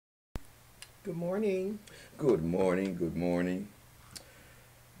Good morning. Good morning, good morning.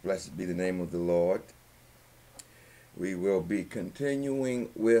 Blessed be the name of the Lord. We will be continuing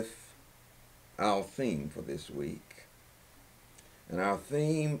with our theme for this week. And our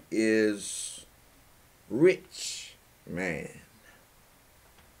theme is Rich Man.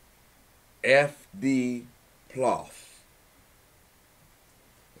 F.D. Plouffe.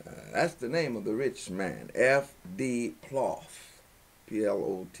 That's the name of the rich man, F.D. Plouffe,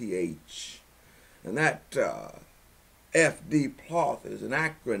 Ploth. And that F.D. Plouffe is an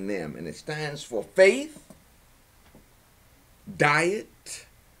acronym, and it stands for faith, diet.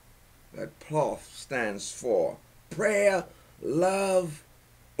 That Plouffe stands for prayer, love,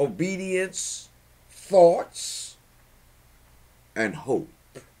 obedience, thoughts, and hope.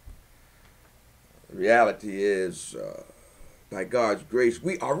 The reality is, by God's grace,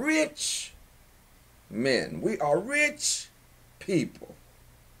 we are rich men. We are rich people.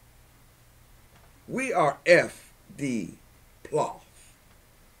 We are F.D. Plouffe.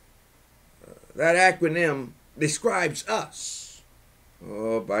 That acronym describes us.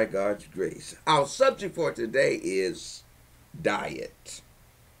 Oh, by God's grace. Our subject for today is diet.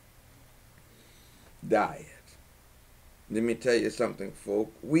 Diet. Let me tell you something,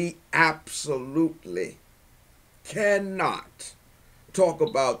 folk. We absolutely cannot talk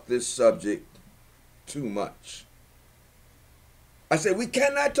about this subject too much. I said we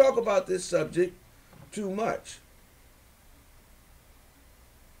cannot talk about this subject too much.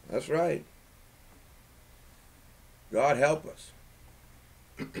 That's right. God help us.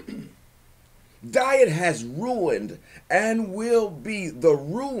 Diet has ruined and will be the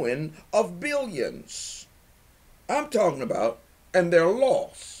ruin of billions. I'm talking about, and their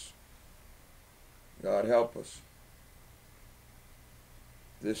loss. God help us.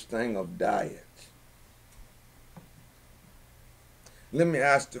 This thing of diet. Let me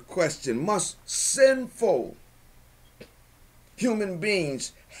ask the question, must sinful human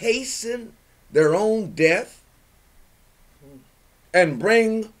beings hasten their own death and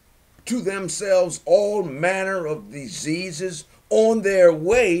bring to themselves all manner of diseases on their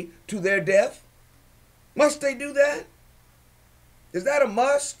way to their death? Must they do that? Is that a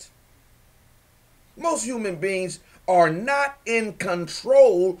must? Most human beings are not in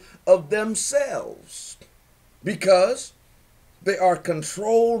control of themselves because they are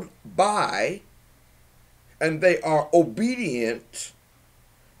controlled by and they are obedient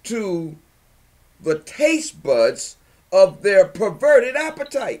to the taste buds of their perverted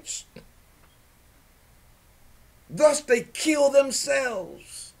appetites. Thus they kill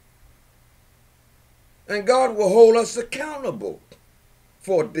themselves. And God will hold us accountable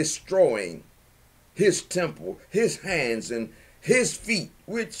for destroying his temple, his hands, and his feet,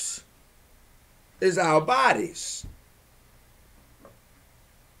 which is our bodies.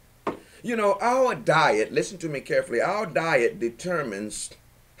 You know, our diet, listen to me carefully, our diet determines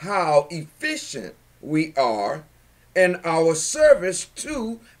how efficient we are in our service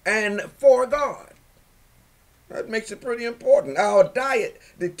to and for God. That makes it pretty important. Our diet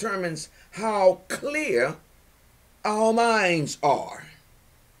determines how clear our minds are.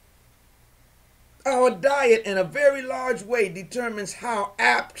 Our diet, in a very large way, determines how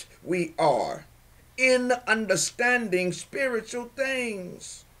apt we are in understanding spiritual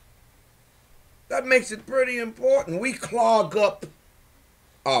things. That makes it pretty important. We clog up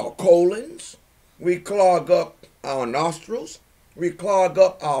our colons. We clog up our nostrils. We clog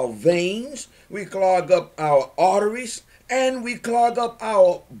up our veins. We clog up our arteries. And we clog up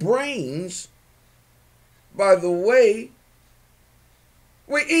our brains by the way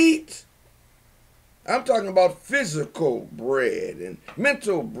we eat. I'm talking about physical bread and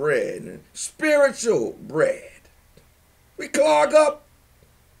mental bread and spiritual bread. We clog up.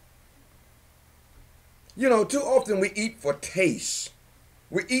 You know, too often we eat for taste.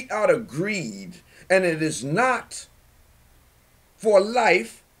 We eat out of greed, and it is not for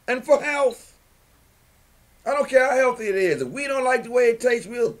life and for health. I don't care how healthy it is. If we don't like the way it tastes,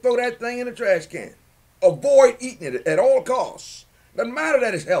 we'll throw that thing in the trash can. Avoid eating it at all costs. Doesn't matter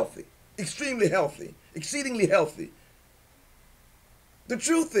that it's healthy, extremely healthy, exceedingly healthy. The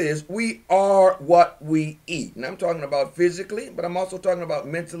truth is, we are what we eat. And I'm talking about physically, but I'm also talking about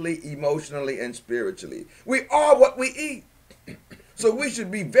mentally, emotionally, and spiritually. We are what we eat. So we should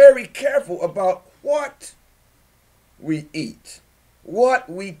be very careful about what we eat, what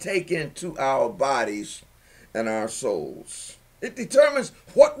we take into our bodies and our souls. It determines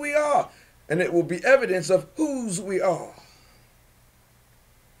what we are, and it will be evidence of whose we are.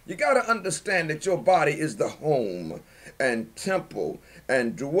 You got to understand that your body is the home and temple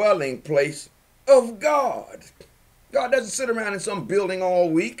and dwelling place of God. God doesn't sit around in some building all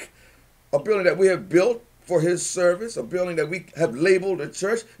week a building that we have built for his service, a building that we have labeled a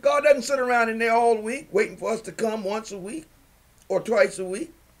church. God doesn't sit around in there all week waiting for us to come once a week or twice a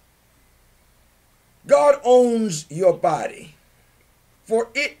week. God owns your body, for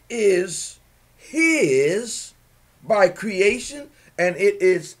it is his by creation and it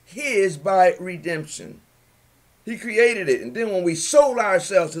is his by redemption. He created it, and then when we sold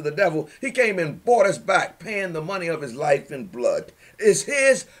ourselves to the devil, he came and bought us back, paying the money of his life in blood. It's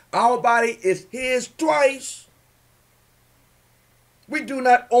his. Our body is his twice. We do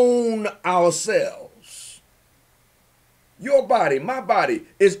not own ourselves. Your body, my body,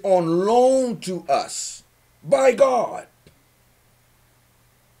 is on loan to us by God.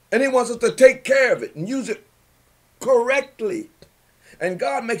 And he wants us to take care of it and use it correctly. And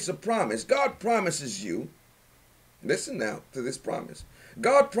God makes a promise. God promises you, listen now to this promise.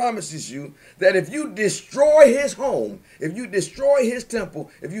 God promises you that if you destroy his home, if you destroy his temple,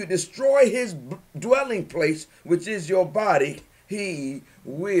 if you destroy his dwelling place, which is your body, he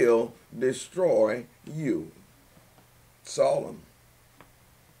will destroy you. Solemn.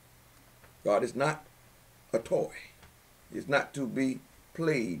 God is not a toy. He's not to be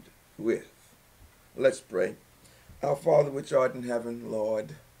played with. Let's pray. Our Father which art in heaven,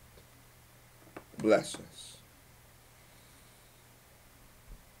 Lord, bless us.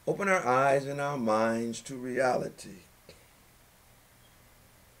 Open our eyes and our minds to reality.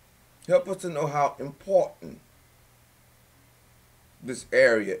 Help us to know how important this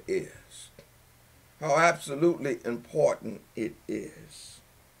area is. How absolutely important it is.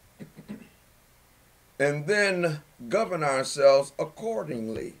 And then govern ourselves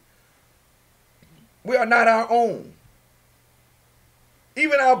accordingly. We are not our own.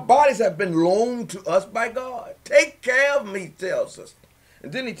 Even our bodies have been loaned to us by God. Take care of me, he tells us.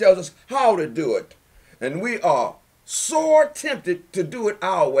 And then he tells us how to do it. And we are sore tempted to do it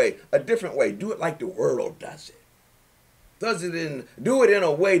our way, a different way. Do it like the world does it. Do it in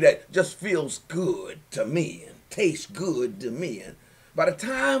a way that just feels good to me and tastes good to me. And by the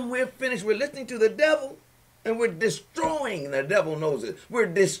time we're finished, we're listening to the devil and we're destroying, and the devil knows it. We're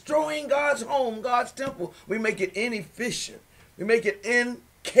destroying God's home, God's temple. We make it inefficient. We make it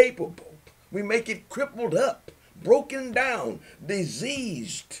incapable. We make it crippled up, broken down,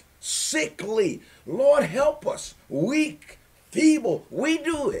 diseased, sickly. Lord, help us. Weak, feeble. We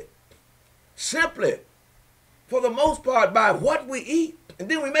do it simply, for the most part, by what we eat. And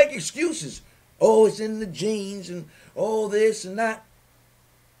then we make excuses. Oh, it's in the genes, and oh, this and that.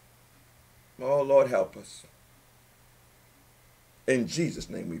 Oh, Lord, help us. In Jesus'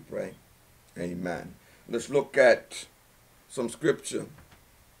 name we pray. Amen. Let's look at some scripture.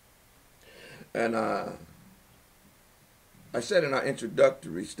 And I said in our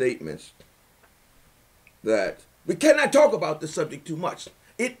introductory statements that we cannot talk about this subject too much.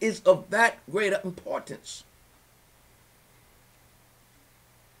 It is of that greater importance.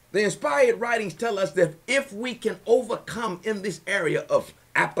 The inspired writings tell us that if we can overcome in this area of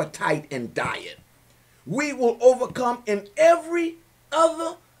appetite and diet, we will overcome in every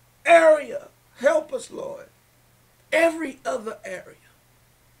other area. Help us, Lord. Every other area.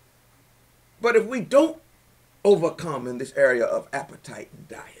 But if we don't overcome in this area of appetite and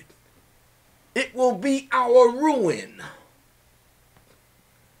diet, it will be our ruin.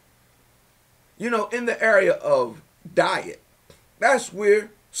 You know, in the area of diet, that's where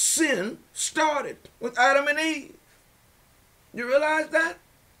sin started with Adam and Eve. You realize that?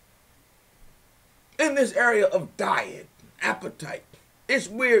 In this area of diet, appetite, it's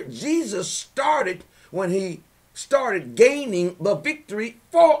where Jesus started when he started gaining the victory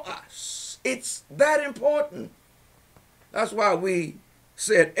for us. It's that important. That's why we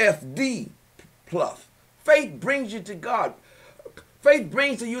said FD plus. Faith brings you to God. Faith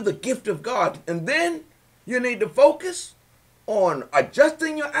brings to you the gift of God. And then you need to focus on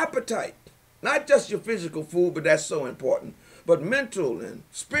adjusting your appetite. Not just your physical food, but that's so important. But mental and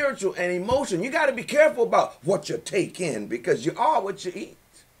spiritual and emotion. You got to be careful about what you take in, because you are what you eat.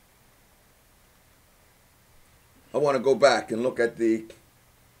 I want to go back and look at the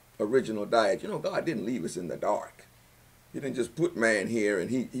original diet. You know, God didn't leave us in the dark. He didn't just put man here and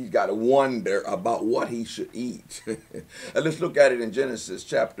he's got to wonder about what he should eat. And let's look at it in Genesis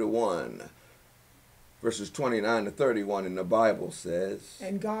chapter 1, verses 29 to 31 in the Bible says,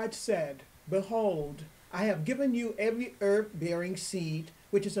 And God said, Behold, I have given you every herb bearing seed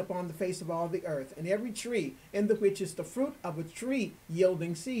which is upon the face of all the earth, and every tree in the which is the fruit of a tree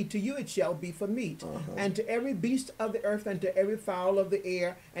yielding seed. To you it shall be for meat. And to every beast of the earth, and to every fowl of the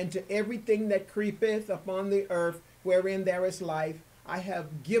air, and to everything that creepeth upon the earth, wherein there is life, I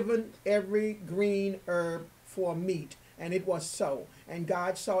have given every green herb for meat. And it was so. And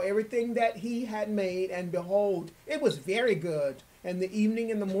God saw everything that he had made, and behold, it was very good. And the evening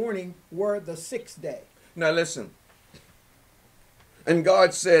and the morning were the sixth day. Now listen. And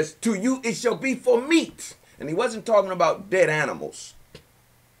God says, to you it shall be for meat. And he wasn't talking about dead animals.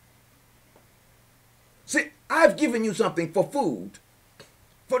 See, I've given you something for food,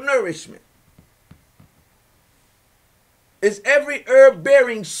 for nourishment. Is every herb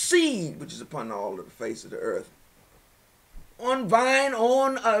bearing seed, which is upon all of the face of the earth, on vine,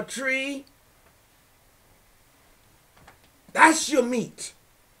 on a tree? That's your meat.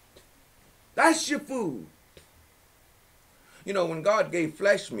 That's your food. You know, when God gave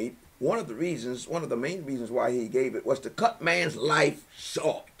flesh meat, one of the main reasons why he gave it was to cut man's life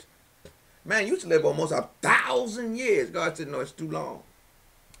short. Man used to live almost 1,000 years. God said, no, it's too long.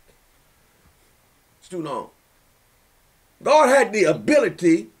 It's too long. God had the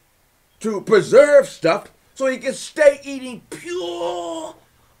ability to preserve stuff so he could stay eating pure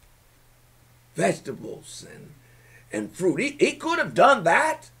vegetables and fruit. He could have done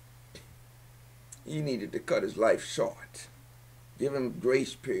that. He needed to cut his life short. Give him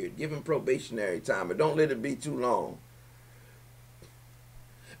grace period. Give him probationary time. But don't let it be too long.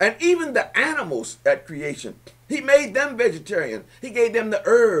 And even the animals at creation, he made them vegetarian. He gave them the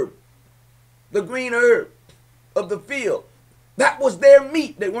herb, the green herb of the field. That was their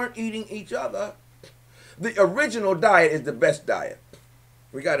meat. They weren't eating each other. The original diet is the best diet.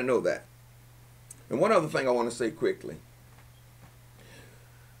 We got to know that. And one other thing I want to say quickly.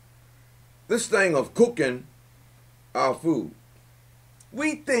 This thing of cooking our food.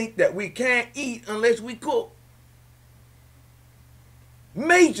 We think that we can't eat unless we cook.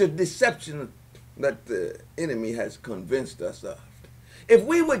 Major deception that the enemy has convinced us of. If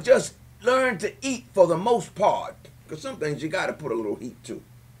we would just learn to eat for the most part, because some things you got to put a little heat to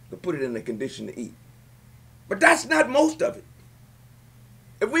put it in the condition to eat. But that's not most of it.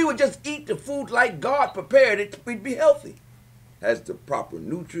 If we would just eat the food like God prepared it, we'd be healthy. It has the proper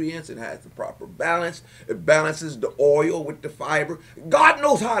nutrients, it has the proper balance, it balances the oil with the fiber. God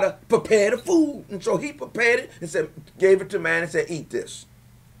knows how to prepare the food. And so he prepared it and said, gave it to man and said, eat this.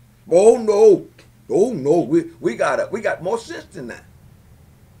 Oh no, we got more sense than that.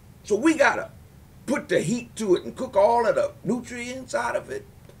 So we gotta put the heat to it and cook all of the nutrients out of it,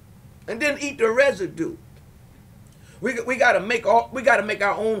 and then eat the residue. We gotta make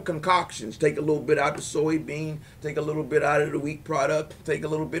our own concoctions. Take a little bit out of the soybean, take a little bit out of the wheat product, take a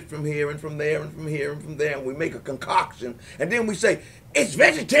little bit from here and from there and from here and from there, and we make a concoction, and then we say it's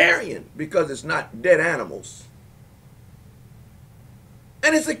vegetarian because it's not dead animals.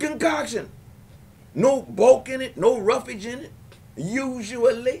 And it's a concoction. No bulk in it, no roughage in it,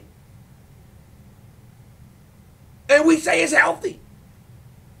 usually. And we say it's healthy.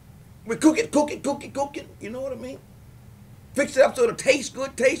 We cook it. You know what I mean? Fix it up so it'll taste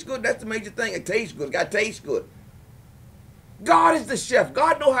good. That's the major thing. It tastes good. It got to taste good. God is the chef.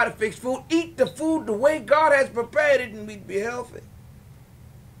 God knows how to fix food. Eat the food the way God has prepared it and we'd be healthy.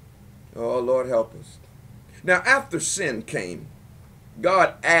 Oh, Lord, help us. Now, after sin came,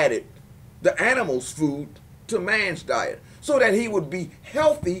 God added the animal's food to man's diet so that he would be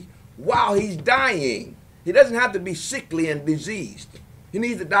healthy while he's dying. He doesn't have to be sickly and diseased. He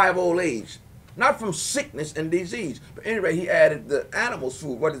needs to die of old age. Not from sickness and disease. But anyway, he added the animal's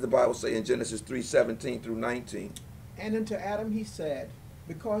food. What does the Bible say in Genesis 3:17 through 19? And unto Adam he said,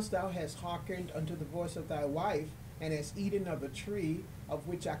 because thou hast hearkened unto the voice of thy wife, and hast eaten of the tree of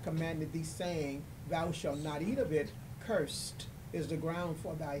which I commanded thee, saying, thou shalt not eat of it, cursed is the ground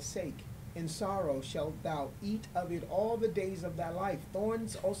for thy sake. In sorrow shalt thou eat of it all the days of thy life.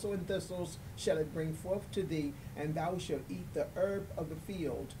 Thorns also and thistles shall it bring forth to thee, and thou shalt eat the herb of the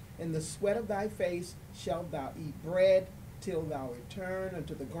field. In the sweat of thy face shalt thou eat bread, till thou return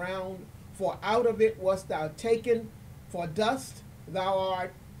unto the ground. For out of it wast thou taken, for dust thou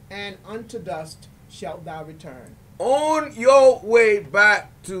art, and unto dust shalt thou return. On your way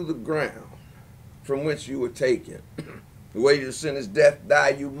back to the ground from whence you were taken. The wages of sin is death, die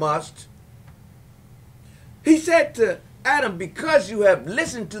you must. He said to Adam, because you have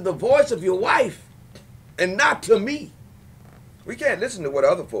listened to the voice of your wife and not to me. We can't listen to what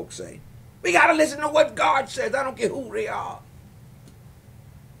other folks say. We got to listen to what God says. I don't care who they are.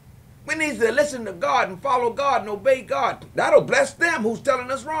 We need to listen to God and follow God and obey God. That'll bless them who's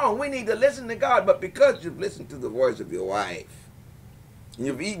telling us wrong. We need to listen to God. But because you've listened to the voice of your wife, and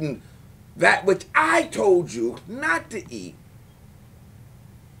you've eaten that which I told you not to eat,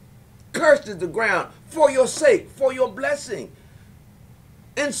 cursed is the ground for your sake, for your blessing.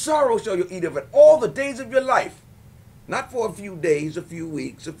 In sorrow shall you eat of it all the days of your life. Not for a few days, a few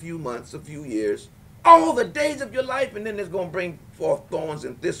weeks, a few months, a few years. all the days of your life, and then it's going to bring forth thorns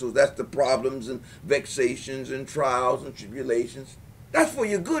and thistles. That's the problems and vexations and trials and tribulations. That's for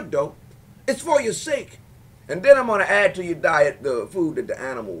your good, though. It's for your sake. And then I'm going to add to your diet the food that the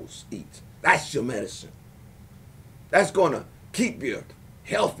animals eat. That's your medicine. That's going to keep you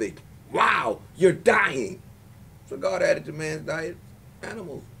healthy. Wow, you're dying. So God added to man's diet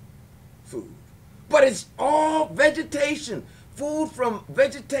animal food. But it's all vegetation. Food from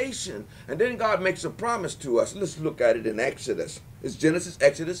vegetation. And then God makes a promise to us. Let's look at it in Exodus. It's Genesis,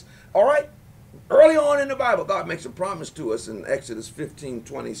 Exodus. All right. Early on in the Bible, God makes a promise to us in Exodus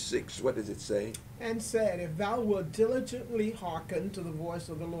 15:26. What does it say? And said, if thou wilt diligently hearken to the voice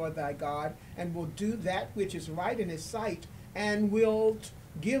of the Lord thy God, and will do that which is right in his sight, and wilt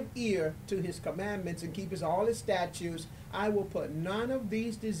give ear to his commandments, and keep all his statutes, I will put none of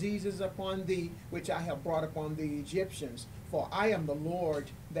these diseases upon thee, which I have brought upon the Egyptians. For I am the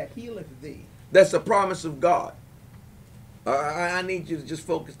Lord that healeth thee. That's the promise of God. I need you to just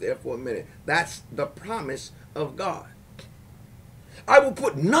focus there for a minute. That's the promise of God. I will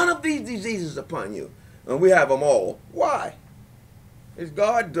put none of these diseases upon you. And we have them all. Why? Is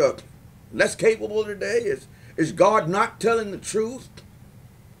God less capable today? Is God not telling the truth?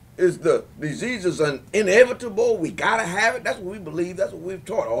 Is the diseases inevitable? We got to have it? That's what we believe. That's what we've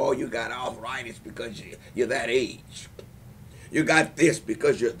taught. Oh, you got arthritis because you're that age. You got this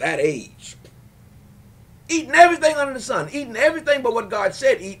because you're that age. Eating everything under the sun, eating everything but what God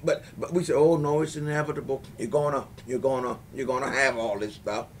said eat, but we say, oh no, it's inevitable. You're gonna have all this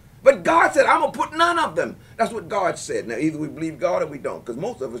stuff. But God said, I'm gonna put none of them. That's what God said. Now either we believe God or we don't, because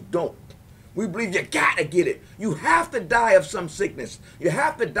most of us don't. We believe you gotta get it. You have to die of some sickness. You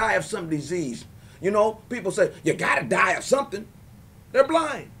have to die of some disease. You know, people say, you gotta die of something. They're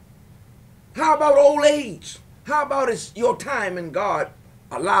blind. How about old age? How about it's your time and God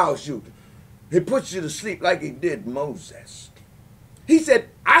allows you? He puts you to sleep like he did Moses. He said,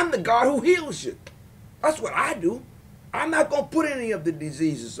 I'm the God who heals you. That's what I do. I'm not going to put any of the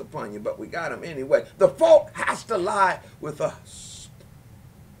diseases upon you, but we got them anyway. The fault has to lie with us.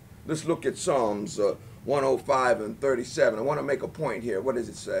 Let's look at Psalms 105 and 37. I want to make a point here. What does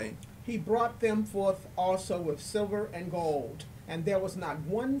it say? He brought them forth also with silver and gold, and there was not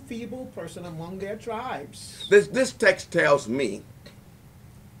one feeble person among their tribes. This text tells me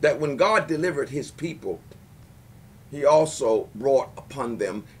that when God delivered his people, he also brought upon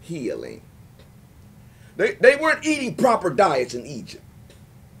them healing. They weren't eating proper diets in Egypt.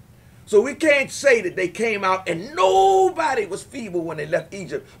 So we can't say that they came out and nobody was feeble when they left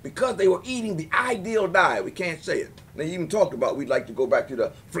Egypt because they were eating the ideal diet. We can't say it. They even talked about we'd like to go back to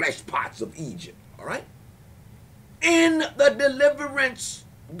the flesh pots of Egypt. All right? In the deliverance,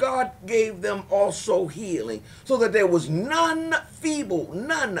 God gave them also healing, so that there was none feeble,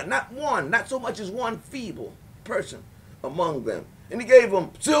 none, not one, not so much as one feeble person among them. And he gave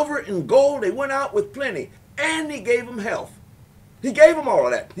them silver and gold. They went out with plenty. And he gave them health. He gave them all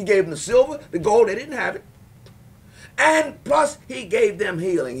of that. He gave them the silver, the gold. They didn't have it. And plus, he gave them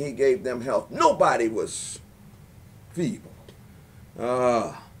healing. He gave them health. Nobody was feeble.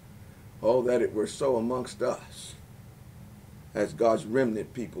 Oh, that it were so amongst us as God's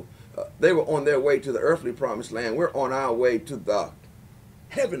remnant people. They were on their way to the earthly promised land. We're on our way to the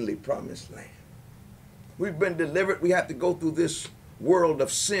heavenly promised land. We've been delivered. We have to go through this world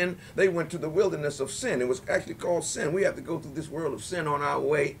of sin. They went to the wilderness of sin. It was actually called sin. We have to go through this world of sin on our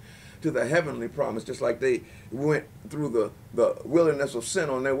way to the heavenly promise, just like they went through the wilderness of sin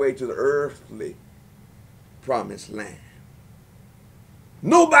on their way to the earthly promised land.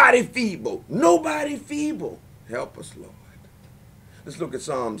 Nobody feeble. Nobody feeble. Help us, Lord. Let's look at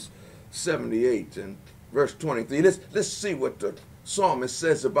Psalms 78 and verse 23. Let's see what the psalmist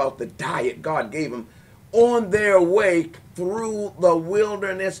says about the diet God gave them on their way through the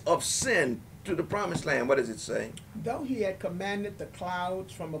wilderness of sin to the promised land. What does it say? Though he had commanded the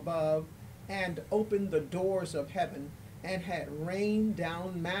clouds from above, and opened the doors of heaven, and had rained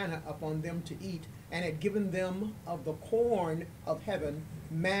down manna upon them to eat, and had given them of the corn of heaven,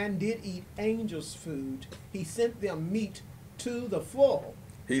 man did eat angels' food. He sent them meat to the full.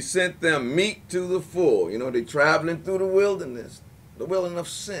 He sent them meat to the full. You know, they're traveling through the wilderness of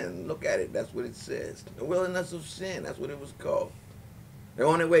sin. Look at it. That's what it says. The wilderness of sin. That's what it was called. They're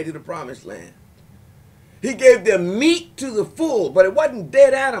on their way to the promised land. He gave them meat to the full, but it wasn't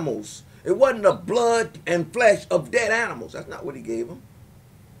dead animals. It wasn't the blood and flesh of dead animals. That's not what he gave them.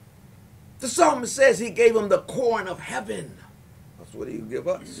 The psalmist says he gave them the corn of heaven. That's what he'll give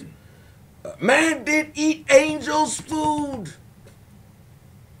us. Man did eat angels' food.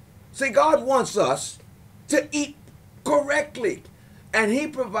 See, God wants us to eat correctly, and he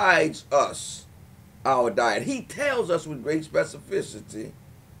provides us our diet. He tells us with great specificity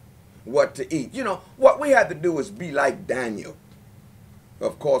what to eat. You know, what we have to do is be like Daniel.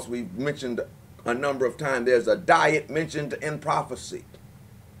 Of course, we've mentioned a number of times there's a diet mentioned in prophecy.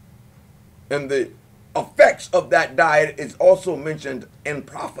 And the effects of that diet is also mentioned in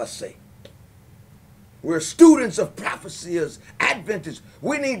prophecy. We're students of prophecy as Adventists.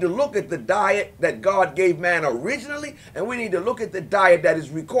 We need to look at the diet that God gave man originally, and we need to look at the diet that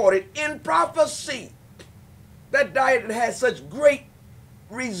is recorded in prophecy. That diet that has such great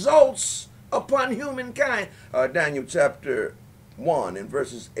results upon humankind. Daniel chapter 1 and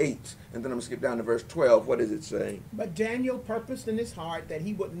verses 8. And then I'm going to skip down to verse 12. What does it say? But Daniel purposed in his heart that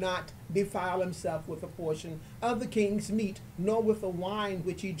he would not defile himself with a portion of the king's meat, nor with the wine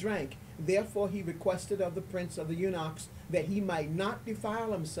which he drank. Therefore he requested of the prince of the eunuchs that he might not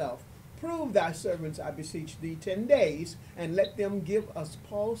defile himself. Prove thy servants, I beseech thee, 10 days, and let them give us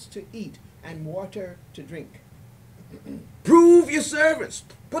pulse to eat and water to drink. Prove your servants.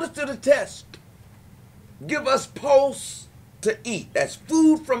 Put us to the test. Give us pulse to eat. That's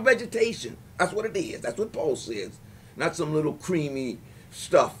food from vegetation. That's what it is. That's what pulse is. Not some little creamy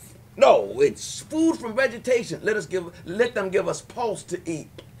stuff. No, it's food from vegetation. Let them give us pulse to eat.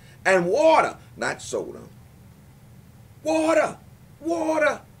 And water, not soda. Water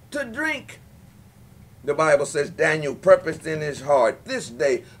to drink. The Bible says Daniel purposed in his heart. This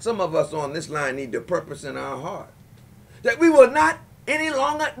day, some of us on this line need to purpose in our heart that we will not any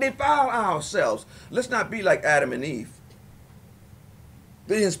longer defile ourselves. Let's not be like Adam and Eve.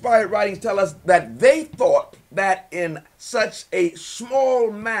 The inspired writings tell us that they thought that in such a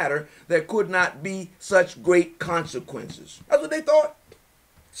small matter there could not be such great consequences. That's what they thought.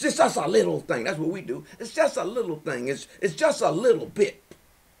 It's just a little thing. That's what we do. It's just a little thing. It's just a little bit.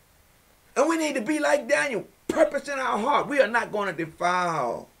 And we need to be like Daniel, purpose in our heart. We are not going to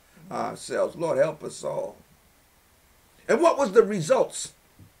defile ourselves. Lord, help us all. And what was the results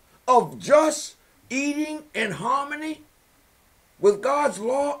of just eating in harmony with God's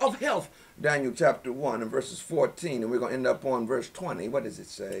law of health? Daniel chapter 1 and verses 14, and we're going to end up on verse 20. What does it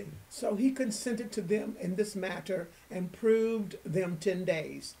say? So he consented to them in this matter and proved them 10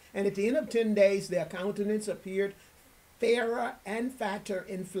 days. And at the end of 10 days, their countenance appeared fairer and fatter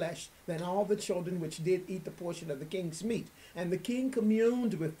in flesh than all the children which did eat the portion of the king's meat. And the king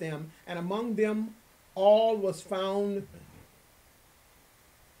communed with them, and among them all was found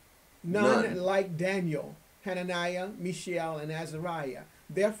none like Daniel, Hananiah, Mishael, and Azariah.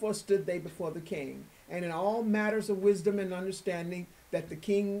 Therefore stood they before the king, and in all matters of wisdom and understanding that the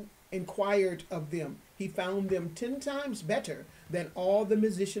king inquired of them, he found them 10 times better than all the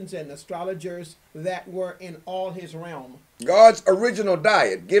musicians and astrologers that were in all his realm. God's original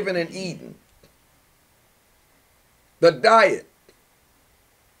diet given in Eden. The diet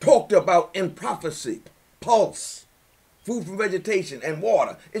talked about in prophecy, pulse, food from vegetation, and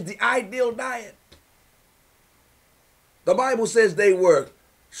water is the ideal diet. The Bible says they were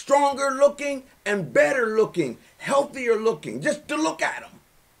stronger looking and better looking, healthier looking, just to look at them.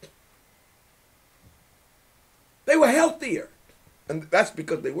 They were healthier, and that's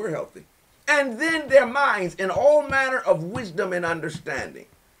because they were healthy. And then their minds in all manner of wisdom and understanding.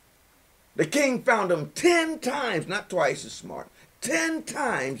 The king found them 10 times, not twice as smart, 10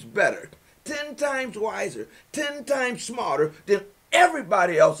 times better, 10 times wiser, 10 times smarter than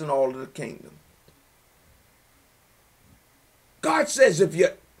everybody else in all of the kingdom. God says if you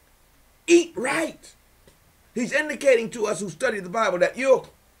eat right, he's indicating to us who study the Bible that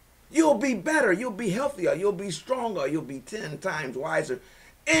you'll be better, you'll be healthier, you'll be stronger, you'll be 10 times wiser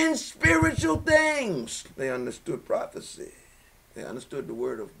in spiritual things. They understood prophecy. They understood the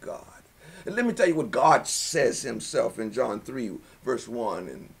word of God. And let me tell you what God says himself in John 3, verse 1,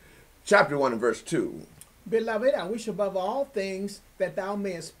 and chapter 1 and verse 2. Beloved, I wish above all things that thou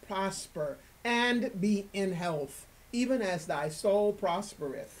mayest prosper and be in health, even as thy soul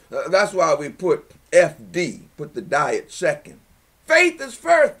prospereth. That's why we put FD, put the diet second. Faith is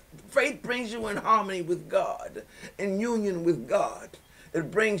first. Faith brings you in harmony with God, in union with God.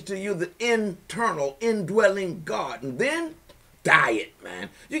 It brings to you the internal, indwelling God. And then diet, man.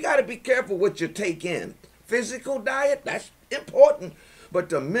 You got to be careful what you take in. Physical diet, that's important. But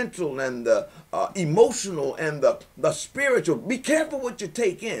the mental and the emotional and the spiritual, be careful what you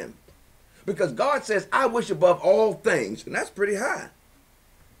take in. Because God says, I wish above all things. And that's pretty high.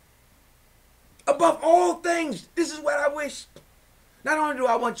 Above all things, this is what I wish. Not only do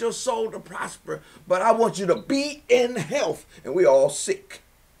I want your soul to prosper, but I want you to be in health. And we're all sick.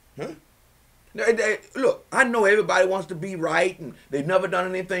 Huh? Look, I know everybody wants to be right, and they've never done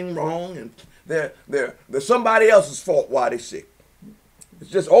anything wrong, and they're somebody else's fault why they're sick. It's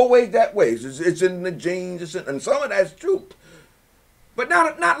just always that way. It's in the genes, and some of that's true. But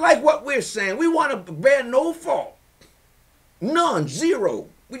not like what we're saying. We want to bear no fault. None, zero.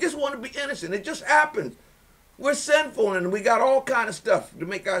 We just want to be innocent. It just happens. We're sinful and we got all kind of stuff to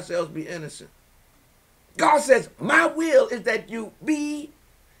make ourselves be innocent. God says, my will is that you be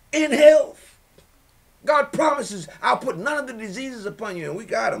in health. God promises, I'll put none of the diseases upon you, and we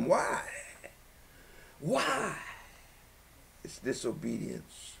got them. Why? Why? It's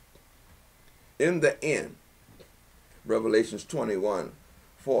disobedience. In the end, Revelations 21,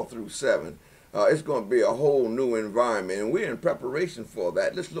 4 through 7, it's going to be a whole new environment, and we're in preparation for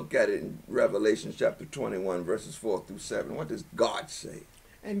that. Let's look at it in Revelation chapter 21, verses 4 through 7. What does God say?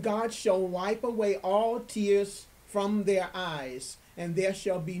 And God shall wipe away all tears from their eyes, and there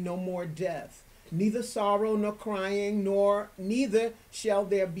shall be no more death, neither sorrow nor crying, neither shall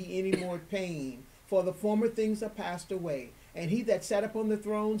there be any more pain, for the former things are passed away. And he that sat upon the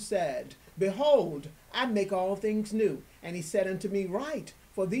throne said, Behold, I make all things new. And he said unto me, Write,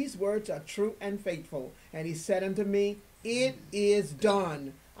 for these words are true and faithful. And he said unto me, It is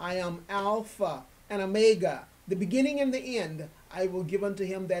done. I am Alpha and Omega, the beginning and the end. I will give unto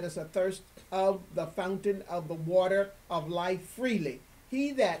him that is athirst of the fountain of the water of life freely.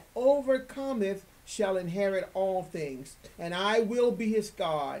 He that overcometh shall inherit all things, and I will be his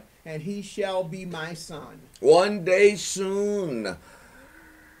God, and he shall be my son. One day soon,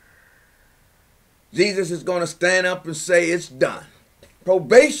 Jesus is going to stand up and say, it's done.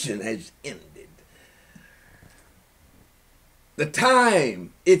 Probation has ended. The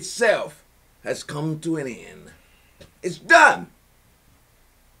time itself has come to an end. It's done.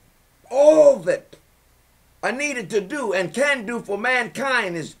 All that I needed to do and can do for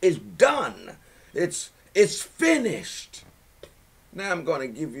mankind is done. It's finished. Now I'm going to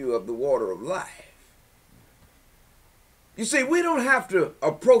give you of the water of life. You see, we don't have to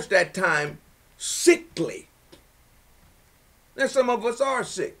approach that time sickly. Now some of us are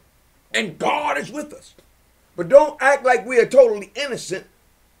sick, and God is with us. But don't act like we are totally innocent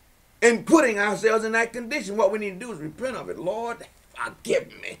in putting ourselves in that condition. What we need to do is repent of it. Lord, forgive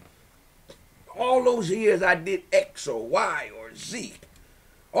me. All those years I did X or Y or Z.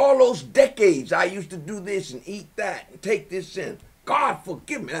 All those decades I used to do this and eat that and take this in. God,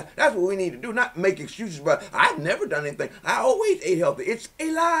 forgive me. That's what we need to do, not make excuses, but I've never done anything. I always ate healthy. It's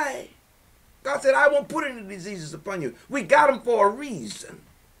a lie. God said, I won't put any diseases upon you. We got them for a reason.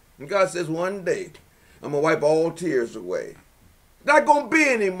 And God says, one day, I'm going to wipe all tears away. Not going to be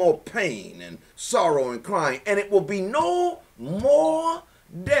any more pain and sorrow and crying, and it will be no more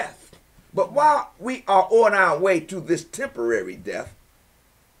death. But while we are on our way to this temporary death,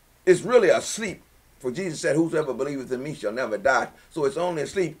 it's really a sleep. For Jesus said, whosoever believeth in me shall never die. So it's only a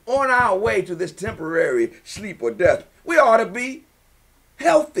sleep. On our way to this temporary sleep or death, we ought to be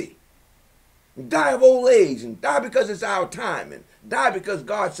healthy. Die of old age and die because it's our time, and die because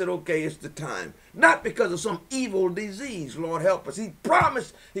God said, okay, it's the time. Not because of some evil disease. Lord, help us. He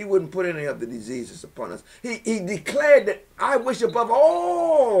promised he wouldn't put any of the diseases upon us. He declared that I wish above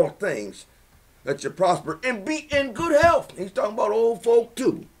all things that you prosper and be in good health. He's talking about old folk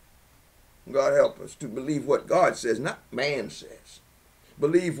too. God help us to believe what God says, not man says.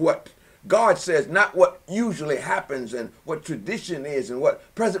 Believe what God says, not what usually happens and what tradition is and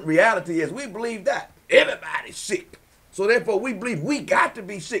what present reality is. We believe that. Everybody's sick. So therefore we believe we got to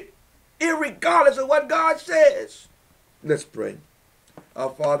be sick, irregardless of what God says. Let's pray. Our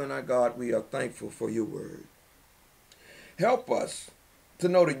Father and our God, we are thankful for your word. Help us to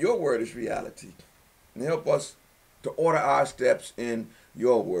know that your word is reality. And help us to order our steps in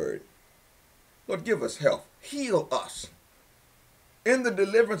your word. Lord, give us health. Heal us. In the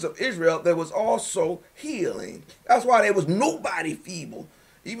deliverance of Israel, there was also healing. That's why there was nobody feeble.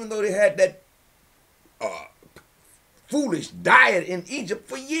 Even though they had that foolish diet in Egypt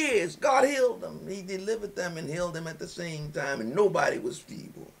for years, God healed them. He delivered them and healed them at the same time, and nobody was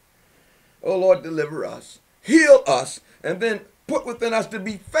feeble. Oh, Lord, deliver us. Heal us, and then put within us to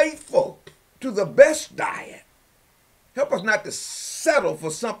be faithful to the best diet. Help us not to settle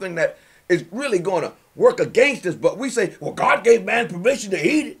for something that is really going to work against us, but we say, well, God gave man permission to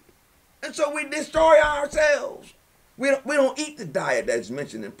eat it. And so we destroy ourselves. We don't eat the diet that's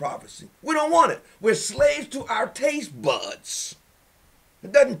mentioned in prophecy. We don't want it. We're slaves to our taste buds.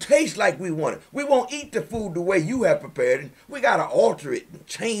 It doesn't taste like we want it. We won't eat the food the way you have prepared it. We got to alter it and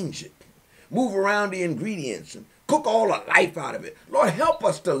change it. Move around the ingredients and cook all the life out of it. Lord, help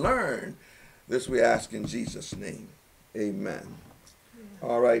us to learn. This we ask in Jesus' name. Amen.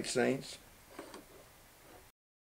 All right, saints.